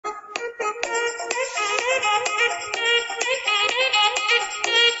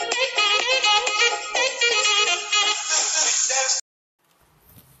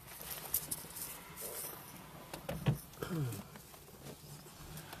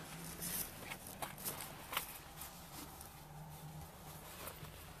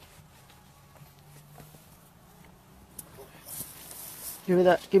Give me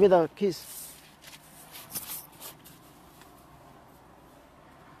the keys.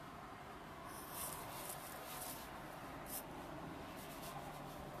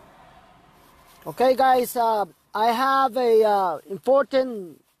 Okay, guys, I have a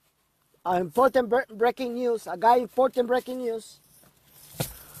important breaking news. I got important breaking news.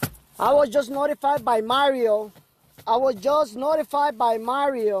 I was just notified by Mario.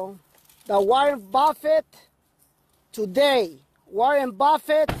 That Warren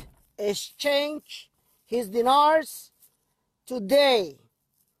Buffett exchanged his dinars today.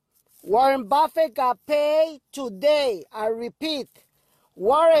 Warren Buffett got paid today. I repeat,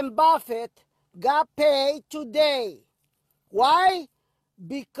 Warren Buffett got paid today. Why?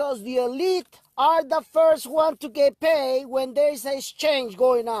 Because the elite are the first one to get paid when there is an exchange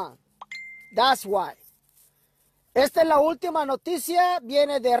going on. That's why. Esta es la última noticia,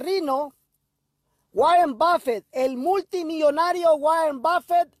 viene de Reno. Warren Buffett, el multimillonario Warren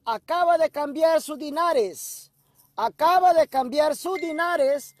Buffett, acaba de cambiar sus dinares. Acaba de cambiar sus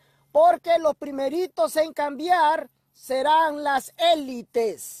dinares porque los primeritos en cambiar serán las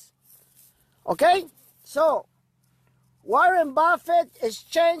élites. Okay? So, Warren Buffett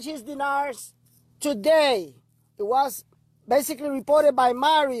exchanged his dinars today. It was basically reported by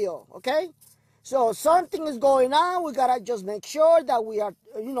Mario. Okay? So, something is going on. We gotta just make sure that we are,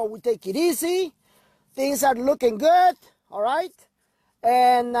 we take it easy. Things are looking good. All right?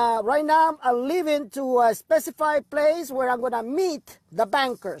 And right now, I'm leaving to a specified place where I'm gonna meet the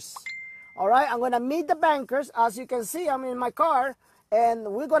bankers. All right? I'm gonna meet the bankers. As you can see, I'm in my car. And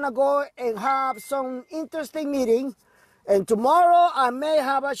we're gonna go and have some interesting meeting. And tomorrow I may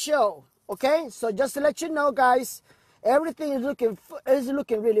have a show. Okay, so just to let you know, guys, everything is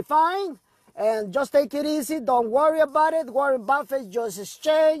looking really fine. And just take it easy. Don't worry about it. Warren Buffett just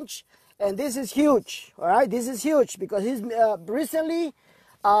exchanged, and this is huge. All right, this is huge because he's recently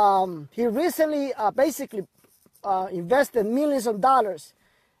basically invested millions of dollars.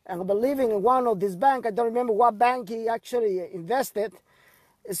 And believing in one of these banks. I don't remember what bank he actually invested.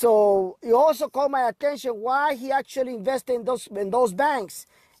 So it also caught my attention why he actually invested in those banks.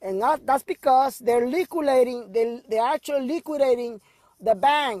 And that's because they're actually liquidating the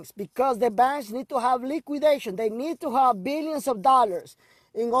banks, because the banks need to have liquidation. They need to have billions of dollars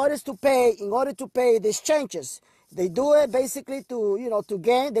in order to pay the exchanges. They do it basically to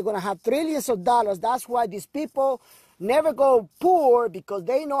gain. They're going to have trillions of dollars. That's why these people never go poor, because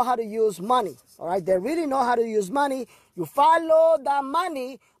they know how to use money. All right, they really know how to use money. You follow the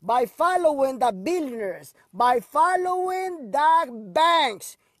money by following the billionaires, by following the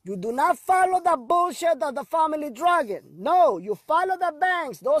banks. You do not follow the bullshit of the family dragon. No, you follow the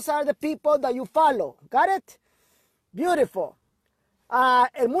banks. Those are the people that you follow. Got it? Beautiful.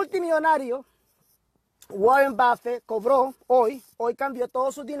 El multimillonario Warren Buffett cobró hoy cambió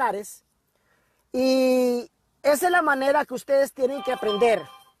todos sus dinares, y esa es la manera que ustedes tienen que aprender.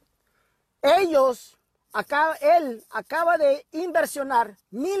 Él acaba de inversionar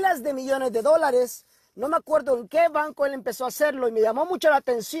miles de millones de dólares. No me acuerdo en qué banco él empezó a hacerlo y me llamó mucho la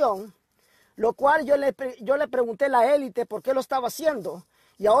atención, lo cual yo le pregunté a la élite por qué lo estaba haciendo.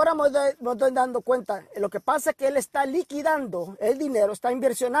 Y ahora me estoy dando cuenta. Lo que pasa es que él está liquidando el dinero, está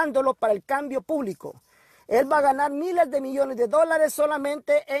inversionándolo para el cambio público. Él va a ganar miles de millones de dólares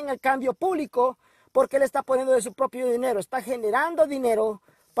solamente en el cambio público, porque él está poniendo de su propio dinero, está generando dinero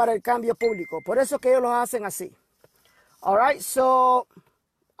para el cambio público. Por eso que ellos lo hacen así. All right, so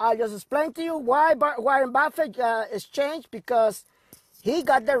I'll just explain to you why Warren Buffett exchanged, because he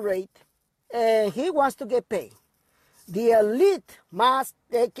got the rate and he wants to get paid. The elite must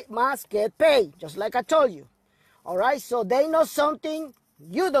get paid, just like I told you. All right, so they know something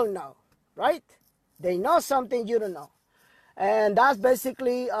you don't know, right? They know something you don't know. And that's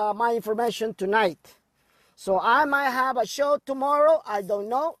basically my information tonight. So I might have a show tomorrow. I don't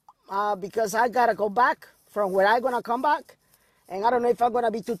know, because I got to go back from where I'm going to come back. And I don't know if I'm going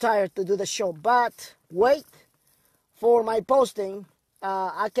to be too tired to do the show. But wait for my posting.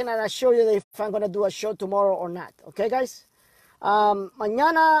 I cannot assure you if I'm going to do a show tomorrow or not. Okay, guys?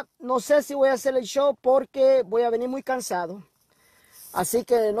 Mañana no sé si voy a hacer el show porque voy a venir muy cansado. Así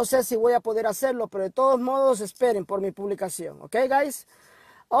que no sé si voy a poder hacerlo, pero de todos modos esperen por mi publicación. Okay, guys?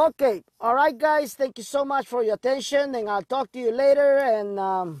 Okay. All right, guys. Thank you so much for your attention, and I'll talk to you later. And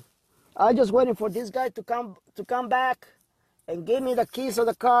I'm just waiting for this guy to come back and give me the keys of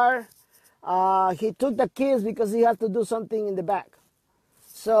the car. He took the keys because he has to do something in the back.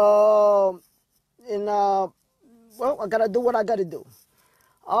 So, well, I gotta do what I gotta do.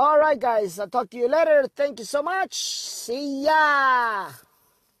 All right, guys. I'll talk to you later. Thank you so much. See ya.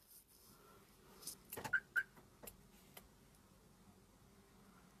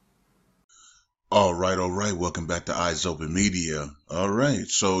 All right, all right. Welcome back to Eyes Open Media. All right.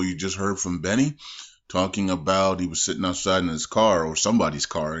 So you just heard from Benny talking about he was sitting outside in his car or somebody's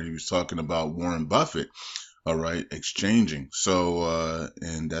car, and he was talking about Warren Buffett. All right, exchanging. So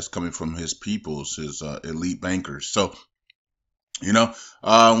and that's coming from his peoples, his elite bankers. So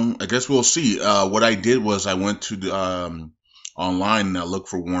I guess we'll see. What I did was I went to the online and I looked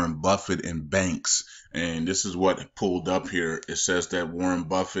for Warren Buffett and banks, and this is what pulled up here. It says that Warren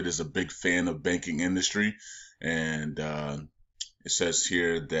Buffett is a big fan of banking industry, and it says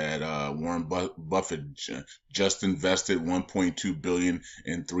here that Warren Buffett just invested 1.2 billion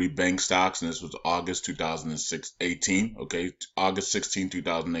in three bank stocks, and this was August 2018. Okay, August 16,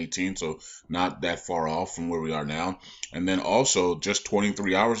 2018. So not that far off from where we are now. And then also just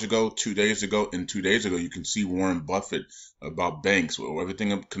 23 hours ago, 2 days ago, you can see Warren Buffett about banks, or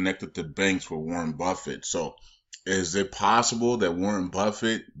everything connected to banks for Warren Buffett. So is it possible that Warren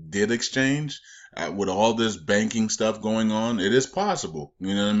Buffett did exchange? With all this banking stuff going on, it is possible.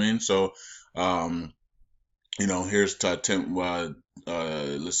 You know what I mean? So, here's 10.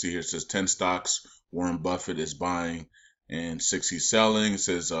 Let's see here. It says 10 stocks Warren Buffett is buying and 6 he's selling. It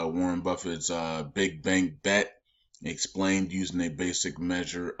says Warren Buffett's big bank bet explained using a basic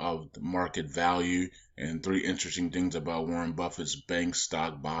measure of the market value, and 3 interesting things about Warren Buffett's bank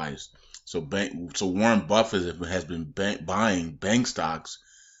stock buys. So Warren Buffett has been buying bank stocks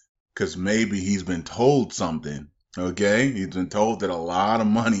because maybe he's been told something. Okay, he's been told that a lot of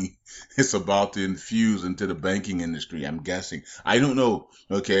money is about to infuse into the banking industry. I'm guessing. I don't know.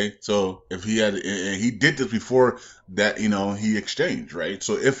 Okay, so if he had, and he did this before that, he exchanged, right?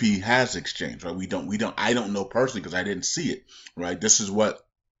 So if he has exchanged, right? I don't know personally because I didn't see it, right? This is what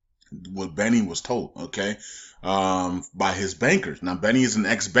Benny was told, okay, by his bankers. Now Benny is an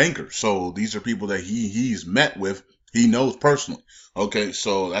ex-banker, so these are people that he's met with. He knows personally. Okay,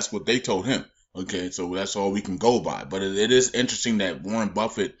 so that's what they told him. Okay, so that's all we can go by. But it is interesting that Warren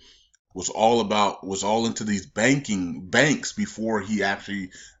Buffett was all into these banks before he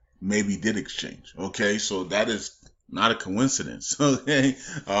actually maybe did exchange. Okay, so that is not a coincidence. Okay,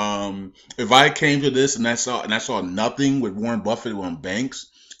 if I came to this and I saw nothing with Warren Buffett on banks,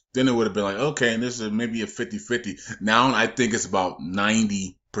 then it would have been like, okay, and this is maybe a 50-50. Now I think it's about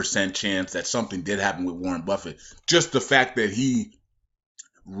 90% chance that something did happen with Warren Buffett. Just the fact that he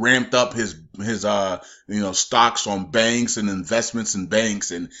ramped up his stocks on banks and investments in banks,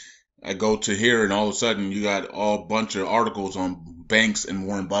 and I go to here and all of a sudden you got a bunch of articles on banks and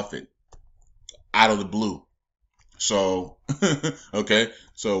Warren Buffett out of the blue. So okay,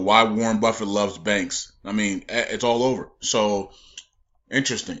 so why Warren Buffett loves banks? I mean, it's all over. So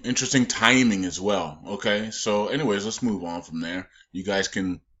interesting timing as well. Okay, so anyways, let's move on from there. You guys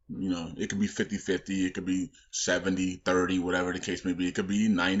can, it could be 50-50, it could be 70-30, whatever the case may be. It could be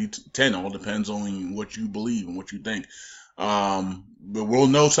 90-10, all depends on what you believe and what you think. But we'll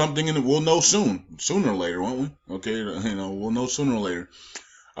know something, and we'll know sooner or later, won't we? Okay, we'll know sooner or later.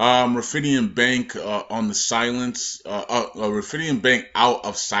 Rafidian Bank on the silence, Rafidian Bank out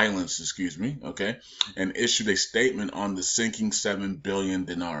of silence, excuse me, okay, and issued a statement on the sinking 7 billion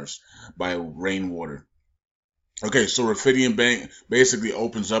dinars by rainwater. Okay, so Rafidian Bank basically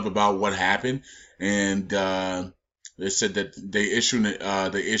opens up about what happened, and they said that they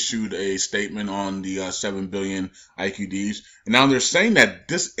issued a statement on the 7 billion IQDs, and now they're saying that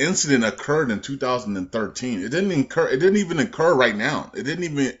this incident occurred in 2013. It didn't even occur right now. It didn't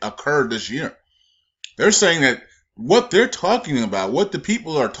even occur this year. They're saying that what they're talking about, what the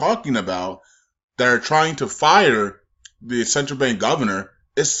people are talking about that are trying to fire the central bank governor,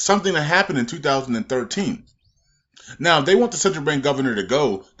 is something that happened in 2013. Now, if they want the central bank governor to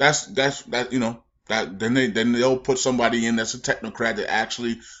go, then they'll put somebody in that's a technocrat that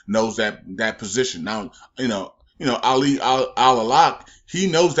actually knows that position. Now, Alak, he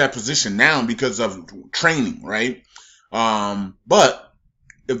knows that position now because of training, right? But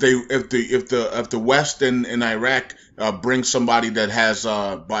if the West and Iraq bring somebody that has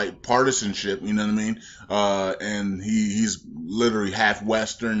bipartisanship, you know what I mean, and he's literally half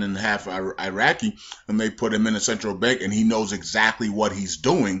Western and half Iraqi, and they put him in a central bank and he knows exactly what he's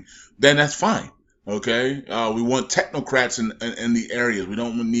doing, then that's fine. Okay, we want technocrats in the areas. We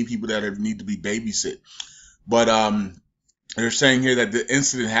don't need people that need to be babysit. But they're saying here that the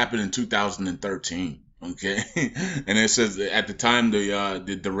incident happened in 2013. Okay, and it says that at the time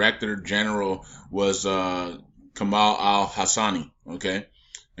the director general was Kamal Al Hassani. Okay,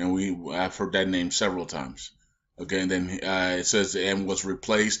 and I've heard that name several times. Okay, and then it says and was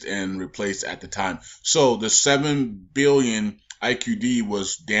replaced at the time. So the 7 billion IQD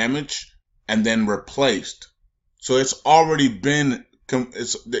was damaged and then replaced. So it's already been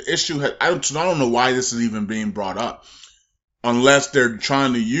it's the issue. I don't know why this is even being brought up, unless they're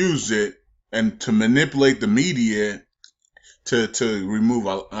trying to use it and to manipulate the media to remove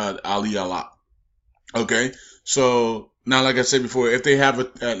Ali Alak. Okay, so now, like I said before, if they have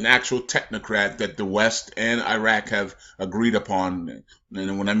an actual technocrat that the West and Iraq have agreed upon,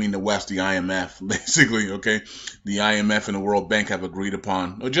 and when I mean the West, the IMF, basically, okay, the IMF and the World Bank have agreed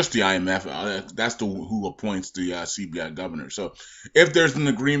upon, or just the IMF, that's who appoints the CBI governor. So if there's an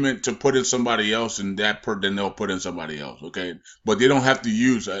agreement to put in somebody else, and then they'll put in somebody else, okay, but they don't have to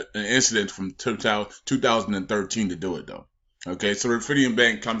use an incident from 2013 to do it, though. Okay, so Rafidian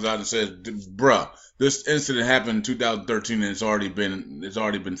Bank comes out and says, bruh, this incident happened in 2013 and it's already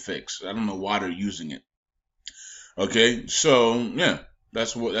been fixed. I don't know why they're using it. Okay, so yeah,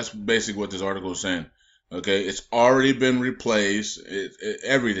 that's basically what this article is saying. Okay, it's already been replaced.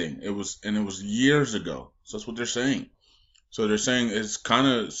 Everything. It was years ago. So that's what they're saying. So they're saying it's kind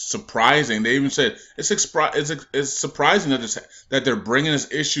of surprising. They even said it's surprising that they're bringing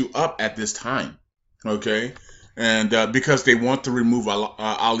this issue up at this time. Okay. And because they want to remove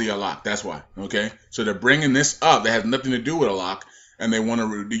Ali Alak, that's why. Okay, so they're bringing this up that has nothing to do with Alak, and they want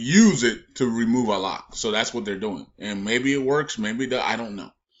to use it to remove Alak. So that's what they're doing, and maybe it works, maybe I don't know.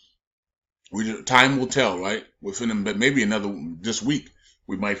 Time will tell, right? Within maybe this week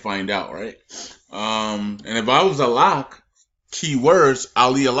we might find out, right? And if I was Alak,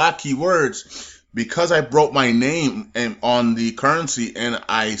 Ali Alak keywords, because I broke my name on the currency and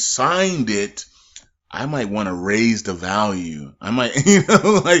I signed it, I might want to raise the value. I might,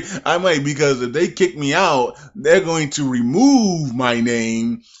 because if they kick me out, they're going to remove my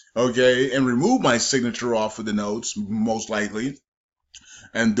name, okay, and remove my signature off of the notes, most likely,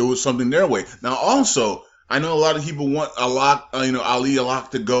 and do something their way. Now, also, I know a lot of people want Ali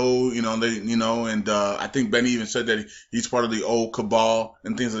Alak to go, and I think Benny even said that he's part of the old cabal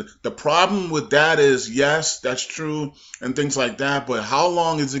and things like that. The problem with that is, yes, that's true, and things like that, but how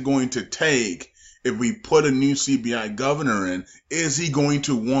long is it going to take? If we put a new CBI governor in, is he going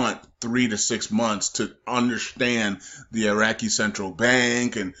to want 3 to 6 months to understand the Iraqi central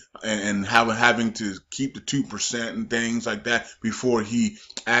bank and having to keep the 2% and things like that before he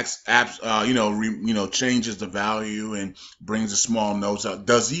changes the value and brings the small notes out?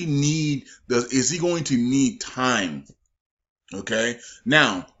 Is he going to need time? Okay.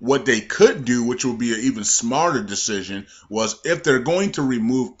 Now, what they could do, which would be an even smarter decision, was if they're going to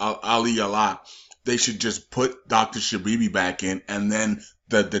remove Ali Alak, they should just put Dr. Shabibi back in, and then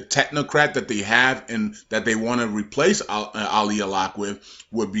the technocrat that they have and that they want to replace Ali Alak with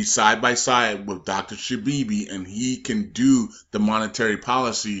would be side by side with Dr. Shabibi, and he can do the monetary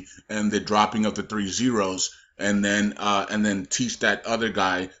policy and the dropping of the 3 zeros, and then teach that other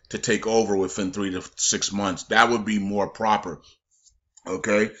guy to take over within 3 to 6 months. That would be more proper.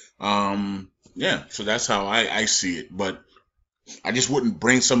 Okay. Yeah. So that's how I see it, but I just wouldn't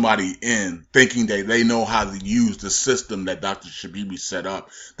bring somebody in thinking that they know how to use the system that Dr. Shabibi set up.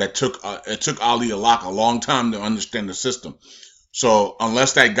 It took Ali Alak a long time to understand the system. So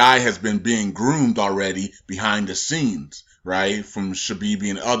unless that guy has been being groomed already behind the scenes, right, from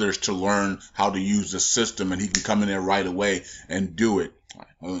Shabibi and others to learn how to use the system, and he can come in there right away and do it.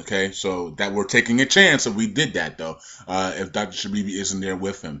 Okay, so that we're taking a chance if we did that, though, if Dr. Shabibi isn't there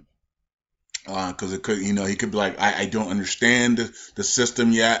with him. Because it could, he could be like, I don't understand the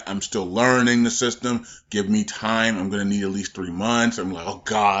system yet. I'm still learning the system. Give me time. I'm going to need at least 3 months. I'm like, oh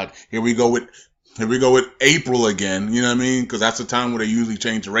God, here we go with April again. You know what I mean? Because that's the time where they usually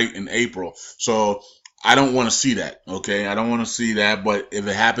change the rate in April. So I don't want to see that. Okay. I don't want to see that. But if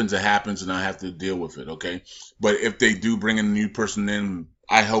it happens, it happens, and I have to deal with it. Okay. But if they do bring in a new person in,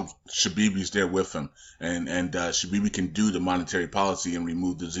 I hope Shabibi's there with him, and Shabibi can do the monetary policy and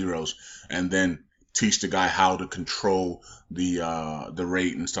remove the zeros, and then teach the guy how to control the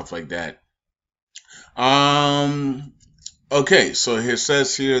rate and stuff like that. Okay, so it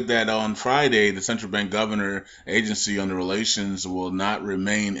says here that on Friday, the central bank governor agency on the relations will not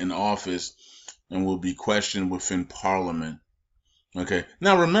remain in office and will be questioned within Parliament. Okay,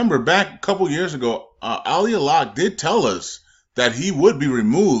 now remember, back a couple years ago, Ali Alak did tell us that he would be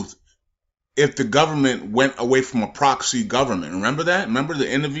removed if the government went away from a proxy government. Remember that? Remember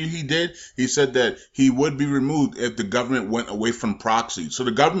the interview he did? He said that he would be removed if the government went away from proxy. So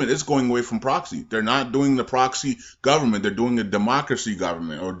the government is going away from proxy. They're not doing the proxy government. They're doing a democracy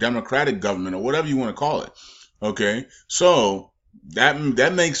government or democratic government or whatever you want to call it. Okay? So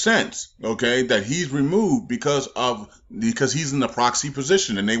that makes sense, okay, that he's removed because he's in the proxy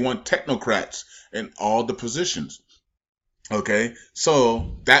position, and they want technocrats in all the positions. Okay,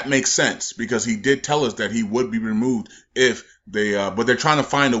 so that makes sense because he did tell us that he would be removed if they, but they're trying to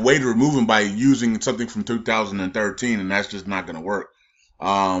find a way to remove him by using something from 2013, and that's just not going to work.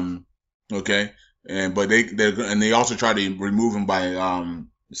 Um, okay, but they also try to remove him by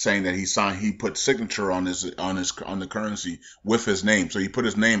saying that he put signature on the currency with his name. So he put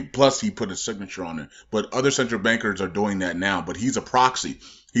his name plus he put his signature on it. But other central bankers are doing that now. But he's a proxy.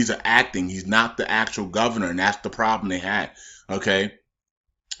 He's an acting. He's not the actual governor, and that's the problem they had. Okay,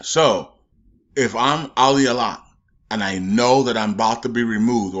 so if I'm Ali Alak and I know that I'm about to be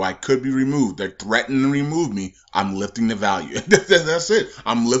removed or I could be removed, they're threatening to remove me, I'm lifting the value. That's it.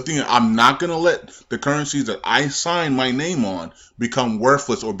 I'm lifting it. I'm not going to let the currencies that I sign my name on become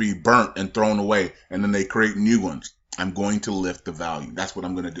worthless or be burnt and thrown away and then they create new ones. I'm going to lift the value. That's what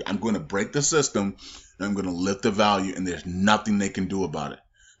I'm going to do. I'm going to break the system and I'm going to lift the value and there's nothing they can do about it.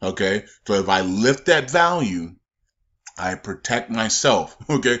 Okay? So if I lift that value, I protect myself.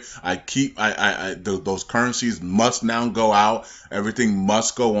 Okay, those currencies must now go out. Everything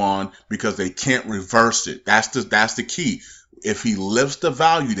must go on because they can't reverse it. That's the key. If he lifts the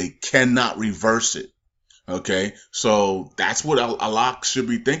value, they cannot reverse it. Okay, so that's what Alak should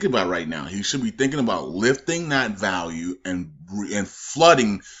be thinking about right now. He should be thinking about lifting that value and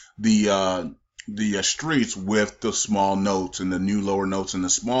flooding the streets with the small notes and the new lower notes and the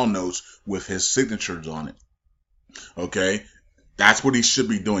small notes with his signatures on it. Okay, that's what he should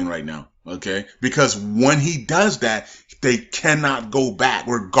be doing right now. Okay, because when he does that, they cannot go back,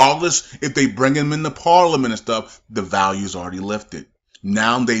 regardless if they bring him into parliament and stuff. The value's already lifted.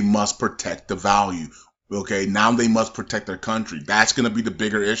 Now they must protect the value. Okay, now they must protect their country. That's going to be the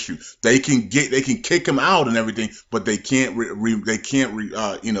bigger issue. They can kick him out and everything, but they can't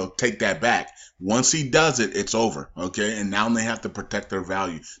take that back. Once he does it, it's over. Okay, and now they have to protect their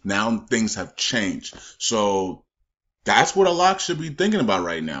value. Now things have changed. So that's what Alak should be thinking about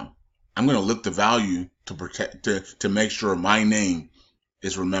right now. I'm going to lift the value to protect, to make sure my name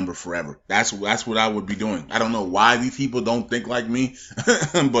is remembered forever. That's what I would be doing. I don't know why these people don't think like me,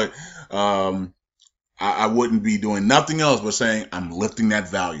 but I wouldn't be doing nothing else but saying I'm lifting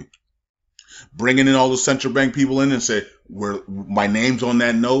that value. Bringing in all the central bank people in and say, my name's on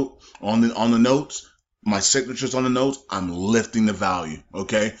that note, on the notes, my signature's on the notes, I'm lifting the value.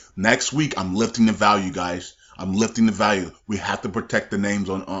 Okay? Next week, I'm lifting the value, guys. I'm lifting the value. We have to protect the names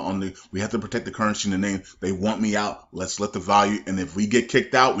we have to protect the currency and the name. They want me out. Let's lift the value. And if we get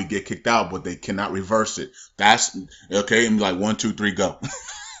kicked out, we get kicked out, but they cannot reverse it. That's okay. And be like 1, 2, 3, go.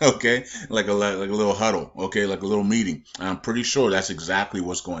 Okay. Like a little huddle. Okay. Like a little meeting. And I'm pretty sure that's exactly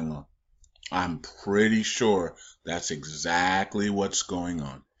what's going on. I'm pretty sure that's exactly what's going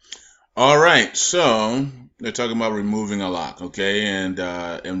on. All right, so they're talking about removing Alak, okay,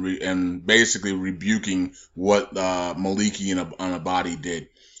 and basically rebuking what Maliki on a body did,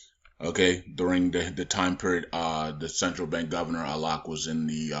 okay, during the time period the central bank governor Alak was in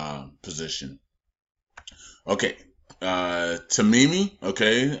the position. Okay, Tamimi,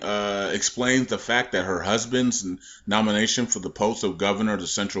 okay, explains the fact that her husband's nomination for the post of governor of the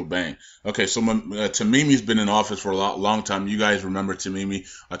central bank. Okay, so Tamimi's been in office for a long time. You guys remember Tamimi?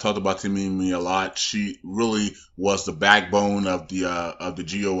 I talked about Tamimi a lot. She really was the backbone of the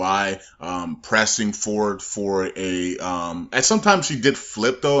GOI, pressing forward for a. And sometimes she did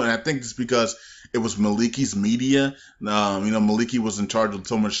flip though, and I think it's because it was Maliki's media. Maliki was in charge of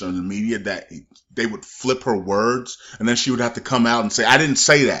so much of the media that they would flip her words, and then she would have to come out and say, "I didn't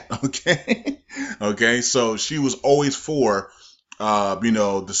say that." Okay, okay. So she was always for,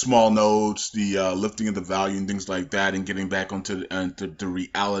 the small notes, the lifting of the value, and things like that, and getting back onto the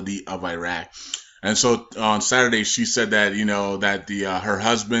reality of Iraq. And so on Saturday, she said that that her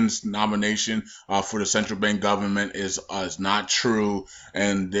husband's nomination for the central bank government is not true,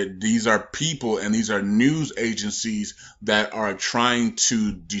 and that these are people and these are news agencies that are trying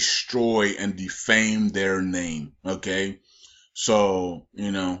to destroy and defame their name. Okay, so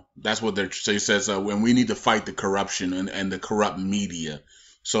that's what she says. When we need to fight the corruption and the corrupt media.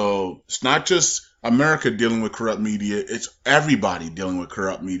 So it's not just America dealing with corrupt media, it's everybody dealing with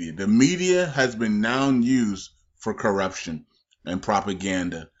corrupt media. The media has been now used for corruption and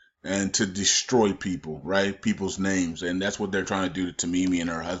propaganda and to destroy people, right? People's names. And that's what they're trying to do to Tamimi and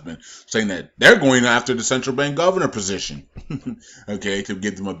her husband, saying that they're going after the central bank governor position, okay, to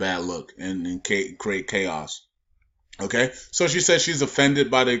give them a bad look and create chaos. Okay, so she says she's offended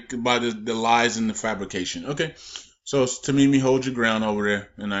by the lies and the fabrication. Okay, so Tamimi, hold your ground over there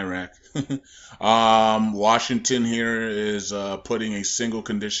in Iraq. Washington here is putting a single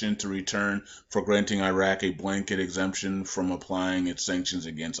condition to return for granting Iraq a blanket exemption from applying its sanctions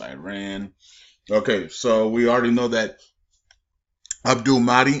against Iran. Okay, so we already know that Abdul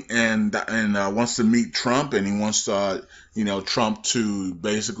Mahdi and wants to meet Trump, and he wants Trump to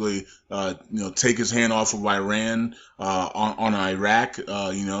basically take his hand off of Iran on Iraq,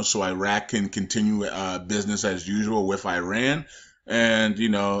 so Iraq can continue business as usual with Iran. And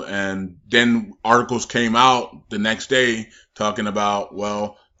then articles came out the next day talking about,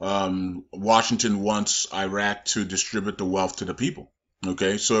 well, Washington wants Iraq to distribute the wealth to the people.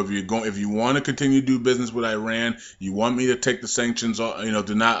 Okay, so if you want to continue to do business with Iran, you want me to take the sanctions,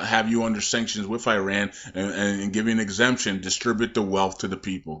 to not have you under sanctions with Iran and give you an exemption, distribute the wealth to the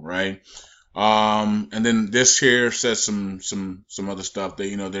people, right? And then this here says some other stuff.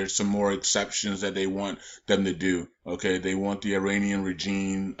 There's some more exceptions that they want them to do. Okay, they want the Iranian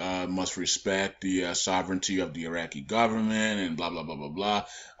regime must respect the sovereignty of the Iraqi government and blah blah blah blah blah.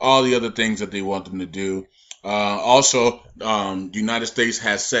 All the other things that they want them to do. Also, the United States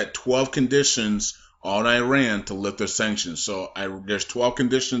has set 12 conditions on Iran to lift their sanctions. So there's 12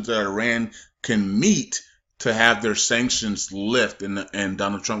 conditions that Iran can meet to have their sanctions lift, and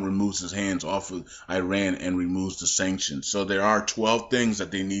Donald Trump removes his hands off of Iran and removes the sanctions. So there are 12 things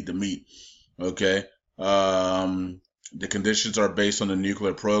that they need to meet. Okay. The conditions are based on the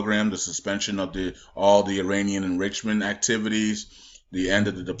nuclear program, the suspension of all the Iranian enrichment activities, the end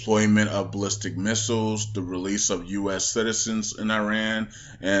of the deployment of ballistic missiles, the release of U.S. citizens in Iran,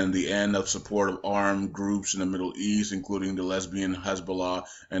 and the end of support of armed groups in the Middle East, including the lesbian Hezbollah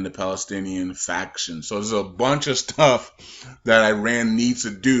and the Palestinian faction. So there's a bunch of stuff that Iran needs to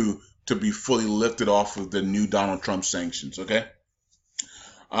do to be fully lifted off of the new Donald Trump sanctions, okay?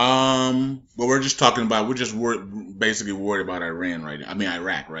 But we're just basically worried about Iran right now. I mean,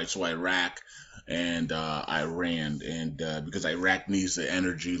 Iraq, right? So Iraq and Iran, and because Iraq needs the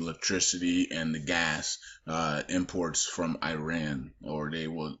energy, electricity, and the gas imports from Iran, or they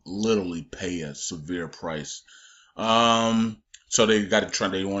will literally pay a severe price. So they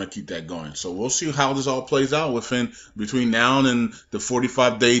want to keep that going. So we'll see how this all plays out between now and the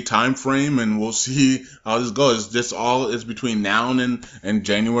 45-day time frame, and we'll see how this goes. This all is between now and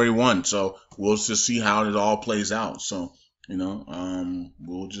January 1. So we'll just see how it all plays out. So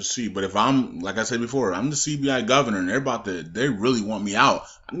we'll just see. But if like I said before, I'm the CBI governor and they really want me out,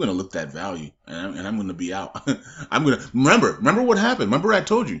 I'm going to look that value and I'm going to be out. I'm going to remember what happened. Remember I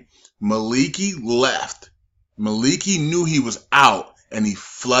told you Maliki left. Maliki knew he was out and he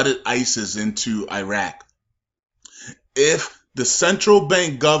flooded ISIS into Iraq. If the central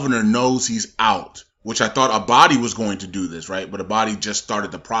bank governor knows he's out, which I thought Abadi was going to do this, right? But Abadi just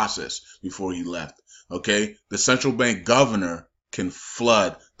started the process before he left. Okay, the central bank governor can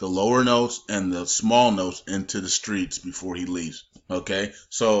flood the lower notes and the small notes into the streets before he leaves. Okay,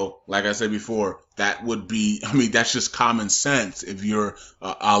 so like I said before, that's just common sense if you're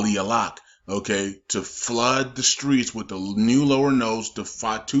Ali Alak. Okay, to flood the streets with the new lower notes, the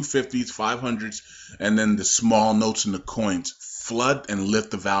 250s, 500s, and then the small notes and the coins. Flood and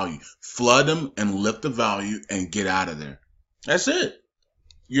lift the value. Flood them and lift the value and get out of there. That's it.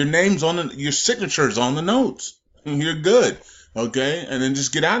 Your name's your signature's on the notes. You're good. Okay? And then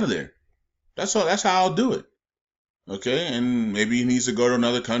just get out of there. That's all. That's how I'll do it. Okay? And maybe he needs to go to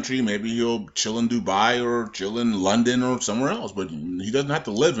another country. Maybe he'll chill in Dubai or chill in London or somewhere else. But he doesn't have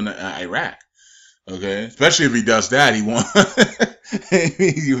to live in Iraq. Okay? Especially if he does that, he won't.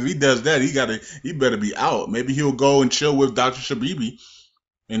 If he does that, he better be out. Maybe he'll go and chill with Dr. Shabibi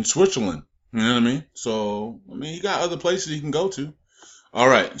in Switzerland. You know what I mean? So, he got other places he can go to. All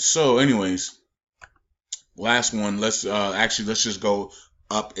right. So, anyways, last one. Let's just go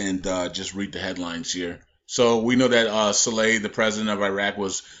up and just read the headlines here. So we know that Saleh, the president of Iraq,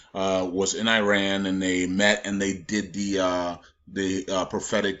 was in Iran, and they met and they did the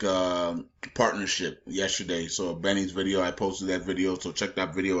prophetic partnership yesterday. So Benny's video, I posted that video, so check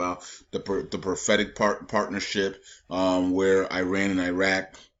that video out. The prophetic partnership, where Iran and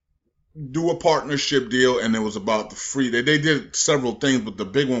Iraq do a partnership deal, and it was about the free. They did several things, but the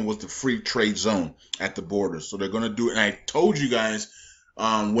big one was the free trade zone at the border. So they're going to do it. And I told you guys,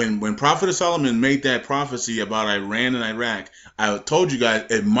 when Prophet Solomon made that prophecy about Iran and Iraq, I told you guys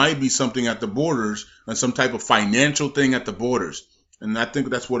it might be something at the borders and some type of financial thing at the borders. And I think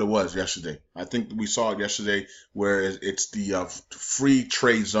that's what it was yesterday. I think we saw it yesterday, where it's the free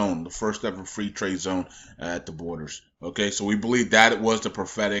trade zone, the first ever free trade zone at the borders. Okay, so we believe that it was the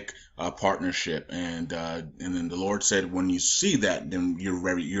prophetic partnership, and then the Lord said, when you see that, then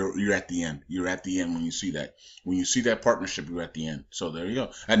you're at the end. You're at the end when you see that. When you see that partnership, you're at the end. So there you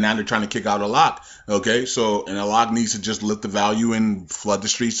go. And now they're trying to kick out Alak. Okay, so and Alak needs to just lift the value and flood the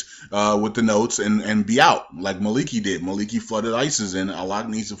streets with the notes and be out like Maliki did. Maliki flooded ISIS, and Alak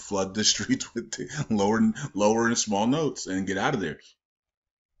needs to flood the streets with the lower and small notes and get out of there.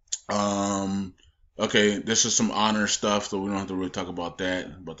 Okay, this is some honor stuff, so we don't have to really talk about that,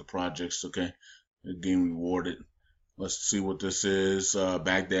 about the projects. Okay, getting rewarded. Let's see what this is.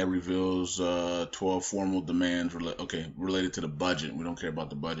 Baghdad reveals 12 formal demands related to the budget. We don't care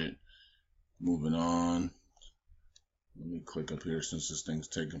about the budget. Moving on. Let me click up here since this thing's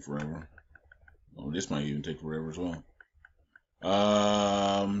taking forever. Oh, this might even take forever as well.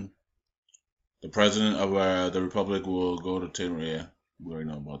 The president of the republic will go to Tehran. Yeah, we already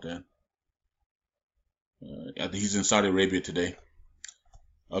know about that. I think he's in Saudi Arabia today.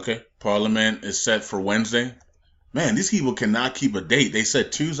 Okay, Parliament is set for Wednesday. Man, these people cannot keep a date. They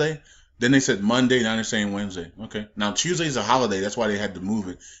said Tuesday, then they said Monday, now they're saying Wednesday. Okay, now Tuesday's a holiday. That's why they had to move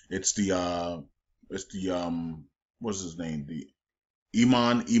it. It's the what's his name? The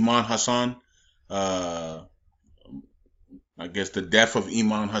Iman Hassan. I guess the death of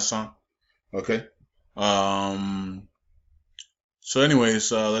Iman Hassan. Okay. So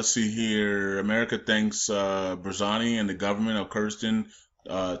anyways, let's see here. America thanks Barzani and the government of Kurdistan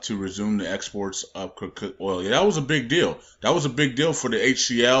to resume the exports of Kirkuk oil. Yeah, that was a big deal. That was a big deal for the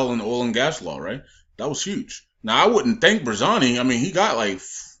HCL and oil and gas law, right? That was huge. Now, I wouldn't thank Barzani. I mean, he got like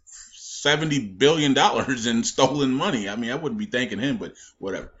 $70 billion in stolen money. I mean, I wouldn't be thanking him, but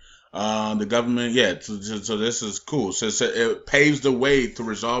whatever. The government, yeah, so this is cool. So it paves the way to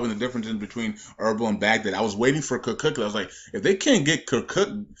resolving the differences between Erbil and Baghdad. I was waiting for Kirkuk. I was like, if they can't get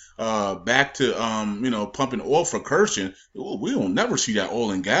Kirkuk back to pumping oil for Kurdistan, we will never see that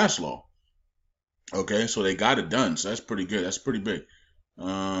oil and gas law. Okay, so they got it done. So that's pretty good. That's pretty big.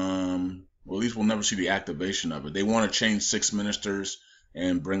 Well, at least we'll never see the activation of it. They want to change 6 ministers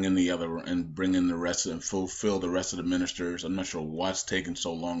and bring in the rest of them, fulfill the rest of the ministers. I'm not sure what's taking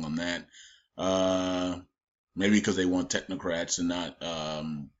so long on that. Maybe because they want technocrats and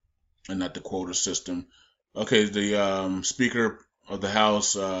not the quota system. Okay, the Speaker of the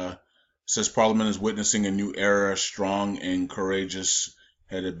House says Parliament is witnessing a new era, strong and courageous,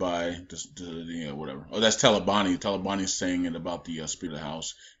 headed by whatever. Oh, that's Talabani. Talabani's saying it about the Speaker of the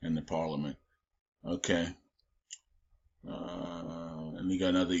House and the Parliament. Okay. And we got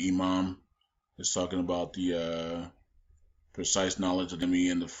another imam that's talking about the precise knowledge of the enemy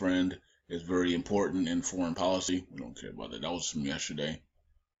and the friend is very important in foreign policy. We don't care about that. That was from yesterday.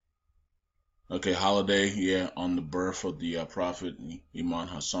 Okay, holiday, yeah, on the birth of the Prophet Iman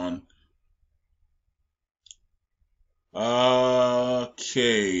Hassan.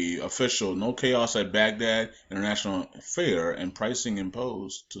 Okay, official, no chaos at Baghdad International Fair and pricing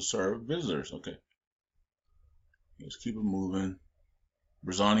imposed to serve visitors. Okay. Let's keep it moving.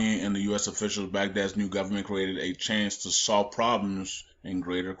 Barzani and the U.S. officials, Baghdad's new government created a chance to solve problems and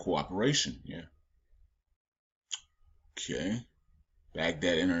greater cooperation. Yeah. Okay.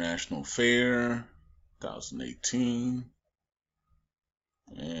 Baghdad International Fair, 2018.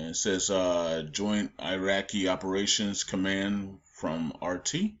 And it says Joint Iraqi Operations Command from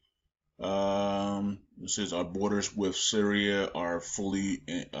RT. It says our borders with Syria are fully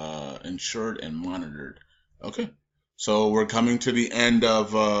insured and monitored. Okay. So we're coming to the end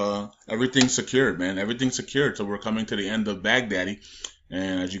of everything's secured, man. Everything's secured. So we're coming to the end of Baghdadi.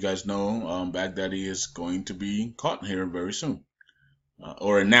 And as you guys know, Baghdadi is going to be caught here very soon.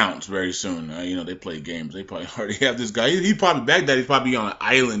 Or announced very soon. They play games. They probably already have this guy. Baghdadi's probably on an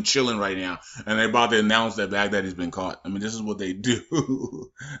island chilling right now. And they're about to announce that Baghdadi's been caught. I mean, this is what they do.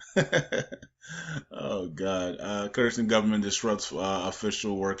 Oh, God. Kurdistan government disrupts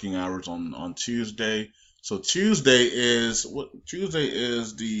official working hours on Tuesday. So Tuesday is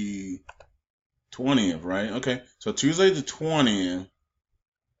the 20th, right? Okay. So Tuesday the 20th.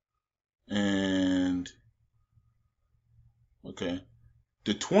 And okay.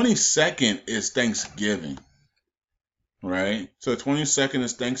 The 22nd is Thanksgiving. Right? So the 22nd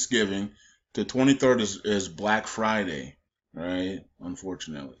is Thanksgiving. The 23rd is Black Friday, right?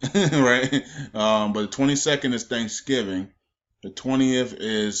 Unfortunately. Right? But the 22nd is Thanksgiving. The 20th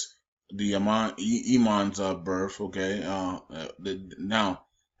is the Iman's birth, okay? Now,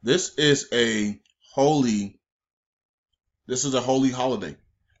 this is a holy holiday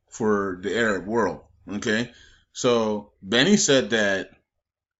for the Arab world, okay? So Benny said that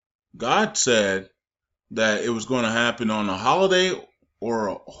God said that it was going to happen on a holiday or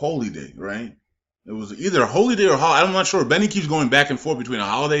a holy day, right? It was either a holy day or holiday. I'm not sure. Benny keeps going back and forth between a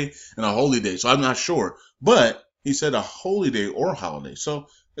holiday and a holy day, so I'm not sure. But he said a holy day or holiday. So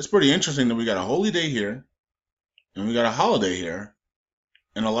it's pretty interesting that we got a holy day here and we got a holiday here,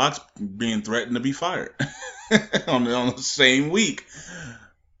 and Alak's being threatened to be fired on the same week.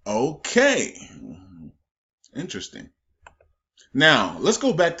 Okay. Interesting. Now, let's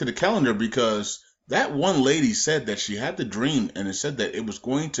go back to the calendar because that one lady said that she had the dream and it said that it was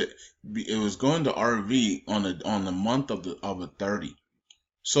going to RV on the month of the 30.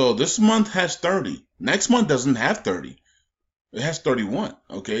 So this month has 30. Next month doesn't have 30. It has 31.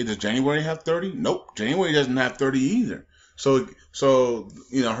 Okay, does January have 30? Nope. January doesn't have 30 either. So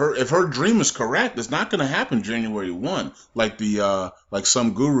if her dream is correct, it's not going to happen January 1 like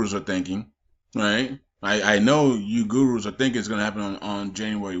some gurus are thinking, right? I know you gurus are thinking it's going to happen on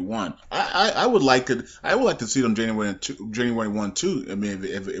January 1. I would like to see them January 1 too. I mean,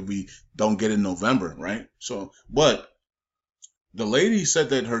 if we don't get it in November, right? So, but the lady said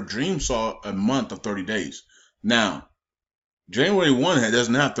that her dream saw a month of 30 days. Now, January 1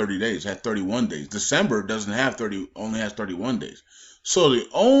 doesn't have 30 days, it had 31 days. December doesn't have 30, only has 31 days. So the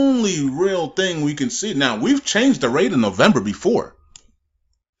only real thing we can see, now we've changed the rate in November before.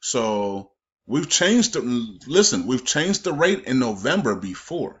 So we've changed the rate in November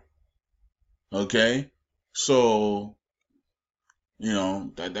before. Okay? So,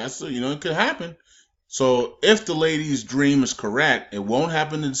 that's it could happen. So if the lady's dream is correct, it won't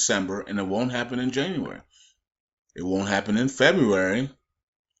happen in December and it won't happen in January. It won't happen in February.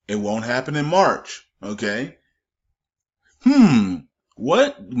 It won't happen in March. Okay?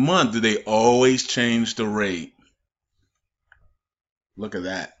 What month do they always change the rate? Look at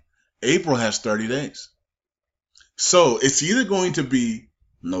that. April has 30 days. So it's either going to be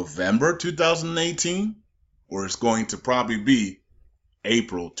November 2018 or it's going to probably be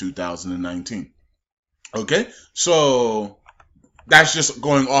April 2019. Okay? So that's just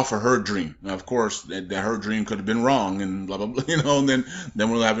going off of her dream. Now, of course, that her dream could have been wrong and blah, blah, blah, and then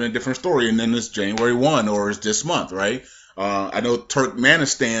we're having a different story. And then it's January 1 or it's this month, right? I know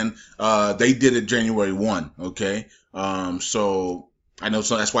Turkmenistan, they did it January 1, okay? So I know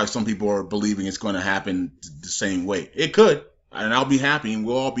that's why some people are believing it's going to happen the same way. It could, and I'll be happy, and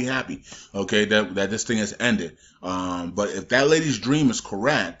we'll all be happy, okay, that this thing has ended. But if that lady's dream is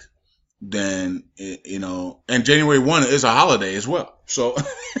correct, then and January 1 is a holiday as well. So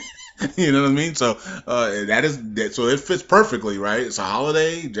you know what I mean? So so it fits perfectly, right? It's a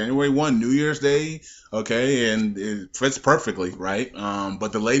holiday, January 1, New Year's Day, okay, and it fits perfectly, right?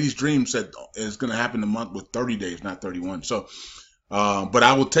 But the lady's dream said it's going to happen a month with 30 days, not 31. So but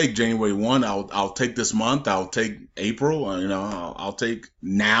I will take January 1. I'll take this month. I'll take April. I'll take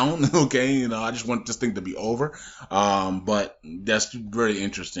now. Okay. I just want this thing to be over. But that's very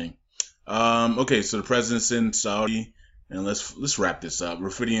interesting. Okay. So the president's in Saudi, and let's wrap this up.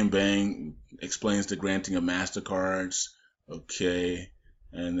 Rafidian Bank explains the granting of MasterCards. Okay.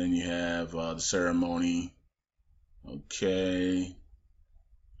 And then you have the ceremony. Okay.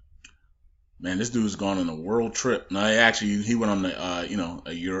 Man, this dude's gone on a world trip. No, actually, he went on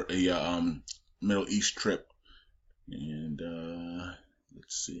a Middle East trip. And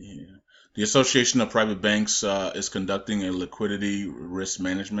let's see here. The Association of Private Banks is conducting a liquidity risk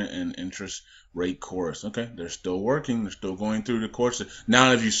management and interest rate course. Okay, they're still working. They're still going through the course.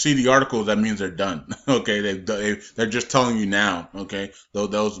 Now, if you see the article, that means they're done. Okay, they're just telling you now. Okay,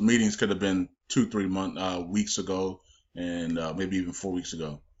 those meetings could have been 2-3 weeks ago, and maybe even 4 weeks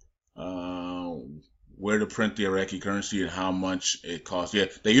ago. Where to print the Iraqi currency and how much it costs. Yeah,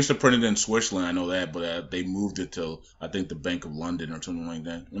 they used to print it in Switzerland, I know that, but they moved it to, I think, the Bank of London or something like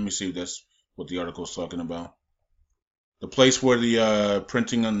that. Let me see if that's what the article is talking about. The place where the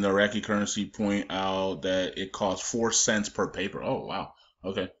printing on the Iraqi currency point out that it costs 4 cents per paper. Oh, wow.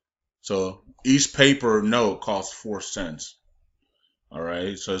 Okay. So each paper note costs 4 cents. All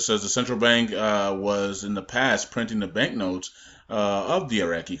right. So it says the central bank was in the past printing the banknotes of the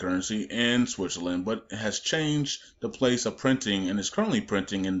Iraqi currency in Switzerland, but has changed the place of printing and is currently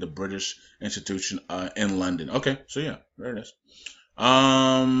printing in the British institution in London. Okay, so yeah, there it is.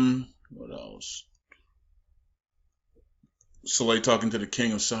 What else? Soleil talking to the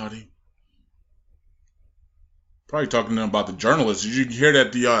king of Saudi. Probably talking to him about the journalists. Did you hear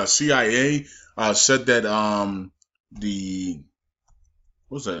that the CIA said that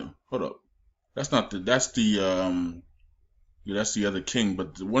what's that? Hold up. That's the other king,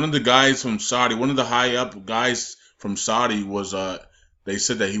 but one of the guys from Saudi, one of the high up guys from Saudi was they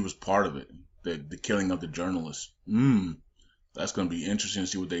said that he was part of it, the killing of the journalists. That's going to be interesting to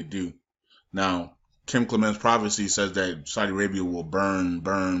see what they do. Now, Kim Clement's prophecy says that Saudi Arabia will burn,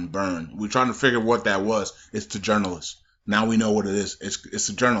 burn, burn. We're trying to figure what that was. It's the journalist. Now we know what it is. It's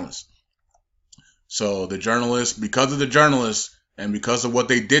a journalist. So the journalist, because of the journalist and because of what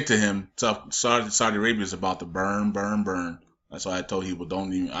they did to him, Saudi Arabia is about to burn, burn, burn. That's why I told people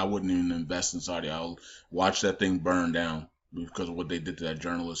I wouldn't even invest in Saudi. I'll watch that thing burn down because of what they did to that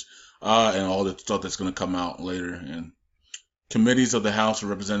journalist, and all the stuff that's going to come out later. And committees of the House of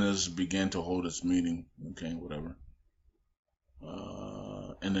Representatives began to hold its meeting. Okay, whatever.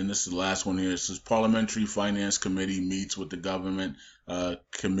 And then this is the last one here. It says Parliamentary Finance Committee meets with the government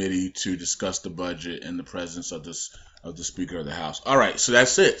committee to discuss the budget in the presence of the Speaker of the House. All right, so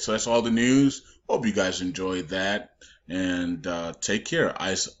that's it. So that's all the news. Hope you guys enjoyed that. And take care.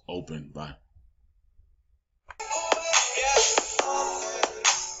 Eyes open. Bye.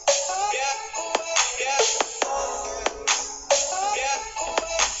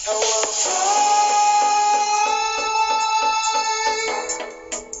 Yeah.